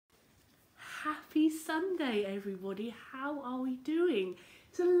Happy Sunday, everybody. How are we doing?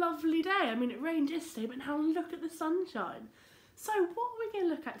 It's a lovely day. I mean, it rained yesterday, but now look at the sunshine. So what are we going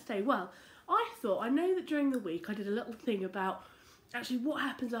to look at today? Well, I know that during the week I did a little thing about actually what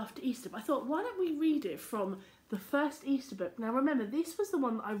happens after Easter, but I thought, why don't we read it from the first Easter book? Now remember, this was the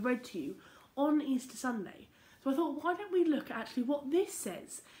one that I read to you on Easter Sunday. So I thought, why don't we look at actually what this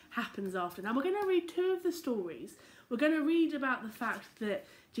says happens after. Now we're going to read two of the stories. We're going to read about the fact that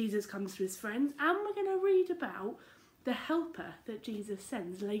Jesus comes to his friends, and we're going to read about the helper that Jesus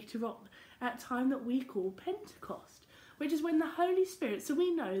sends later on at a time that we call Pentecost, which is when the Holy Spirit, so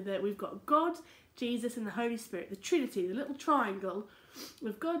we know that we've got God, Jesus and the Holy Spirit, the Trinity, the little triangle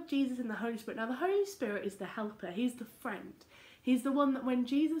with God, Jesus and the Holy Spirit. Now the Holy Spirit is the helper, he's the friend. He's the one that when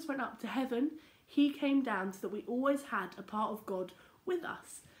Jesus went up to heaven, he came down so that we always had a part of God with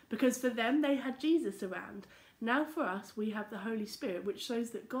us. Because for them, they had Jesus around. Now for us, we have the Holy Spirit, which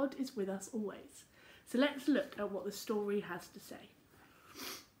shows that God is with us always. So let's look at what the story has to say.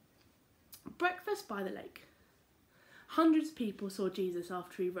 Breakfast by the lake. Hundreds of people saw Jesus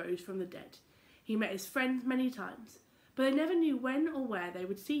after he rose from the dead. He met his friends many times, but they never knew when or where they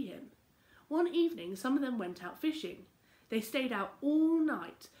would see him. One evening, some of them went out fishing. They stayed out all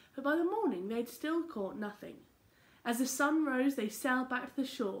night, but by the morning they had still caught nothing. As the sun rose, they sailed back to the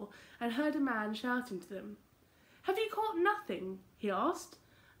shore and heard a man shouting to them. "Have you caught nothing?" he asked.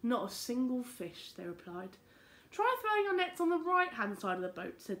 "Not a single fish," they replied. "Try throwing your nets on the right-hand side of the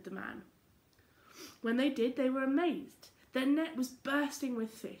boat," said the man. When they did, they were amazed. Their net was bursting with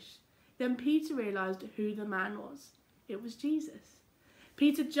fish. Then Peter realised who the man was. It was Jesus.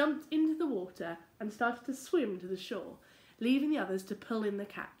 Peter jumped into the water and started to swim to the shore, leaving the others to pull in the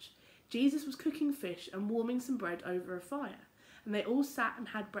catch. Jesus was cooking fish and warming some bread over a fire, and they all sat and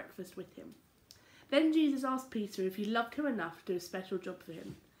had breakfast with him. Then Jesus asked Peter if he loved him enough to do a special job for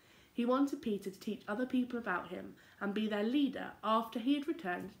him. He wanted Peter to teach other people about him and be their leader after he had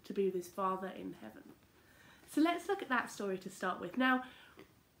returned to be with his Father in heaven. So let's look at that story to start with. Now,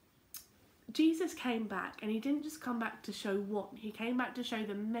 Jesus came back, and he didn't just come back to show one. He came back to show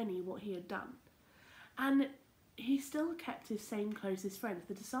the many what he had done. And he still kept his same closest friends,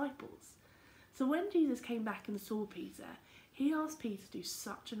 the disciples. So when Jesus came back and saw Peter, he asked Peter to do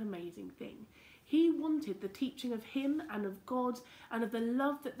such an amazing thing. He wanted the teaching of him and of God and of the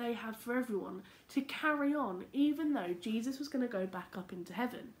love that they had for everyone to carry on, even though Jesus was going to go back up into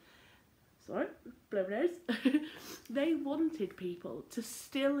heaven. Sorry, blow my nose. They wanted people to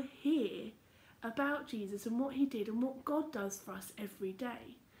still hear about Jesus and what he did and what God does for us every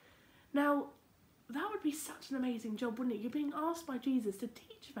day. Now, that would be such an amazing job, wouldn't it? You're being asked by Jesus to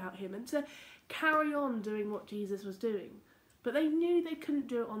teach about him and to carry on doing what Jesus was doing. But they knew they couldn't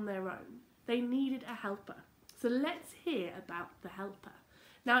do it on their own. They needed a helper. So let's hear about the helper.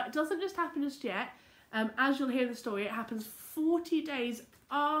 Now, it doesn't just happen just yet. As you'll hear in the story, it happens 40 days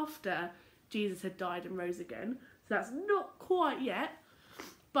after Jesus had died and rose again. So that's not quite yet.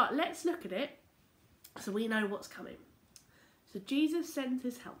 But let's look at it so we know what's coming. So Jesus sends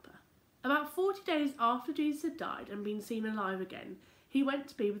his helper. About 40 days after Jesus had died and been seen alive again, he went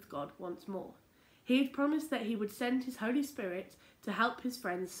to be with God once more. He had promised that he would send his Holy Spirit to help his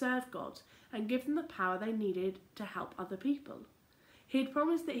friends serve God and give them the power they needed to help other people. He had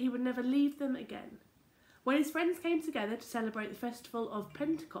promised that he would never leave them again. When his friends came together to celebrate the festival of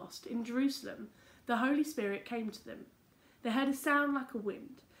Pentecost in Jerusalem, the Holy Spirit came to them. They heard a sound like a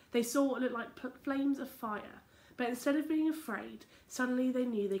wind. They saw what looked like flames of fire. But instead of being afraid, suddenly they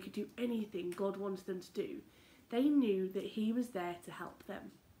knew they could do anything God wanted them to do. They knew that he was there to help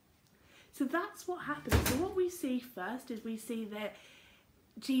them. So that's what happened. So what we see first is we see that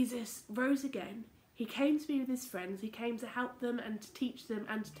Jesus rose again. He came to be with his friends. He came to help them and to teach them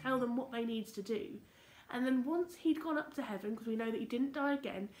and to tell them what they needed to do. And then once he'd gone up to heaven, because we know that he didn't die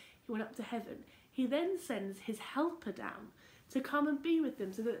again, he went up to heaven. He then sends his helper down to come and be with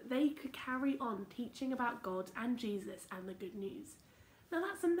them so that they could carry on teaching about God and Jesus and the good news. Now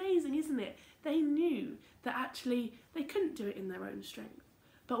that's amazing, isn't it? They knew that actually they couldn't do it in their own strength.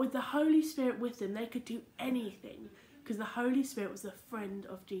 But with the Holy Spirit with them, they could do anything because the Holy Spirit was the friend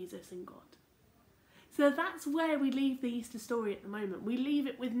of Jesus and God. So that's where we leave the Easter story at the moment. We leave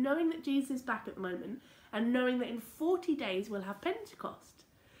it with knowing that Jesus is back at the moment and knowing that in 40 days we'll have Pentecost.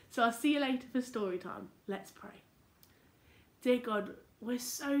 So I'll see you later for story time. Let's pray. Dear God, we're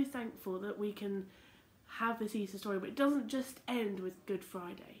so thankful that we can have this Easter story, but it doesn't just end with Good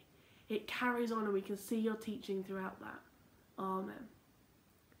Friday. It carries on and we can see your teaching throughout that. Amen.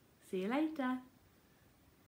 See you later.